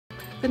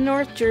The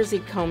North Jersey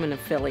Komen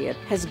affiliate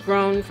has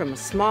grown from a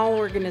small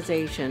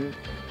organization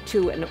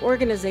to an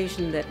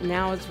organization that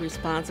now is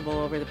responsible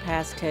over the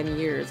past 10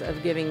 years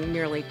of giving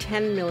nearly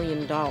 $10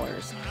 million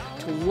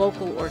to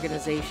local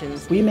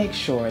organizations. We make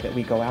sure that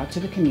we go out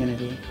to the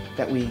community,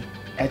 that we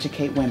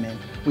educate women.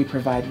 We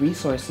provide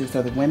resources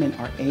so that women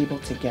are able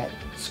to get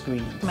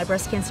screened. My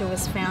breast cancer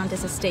was found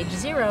as a stage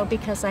 0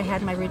 because I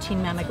had my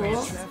routine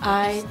mammograms.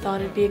 I thought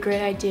it'd be a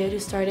great idea to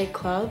start a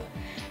club.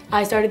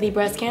 I started the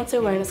Breast Cancer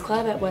Awareness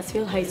Club at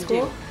Westfield High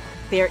School.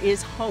 There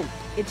is hope.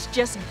 It's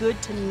just good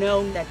to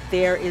know that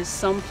there is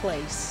some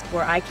place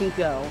where I can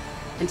go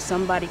and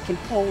somebody can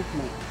hold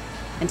me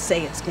and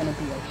say it's going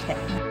to be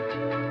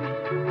okay.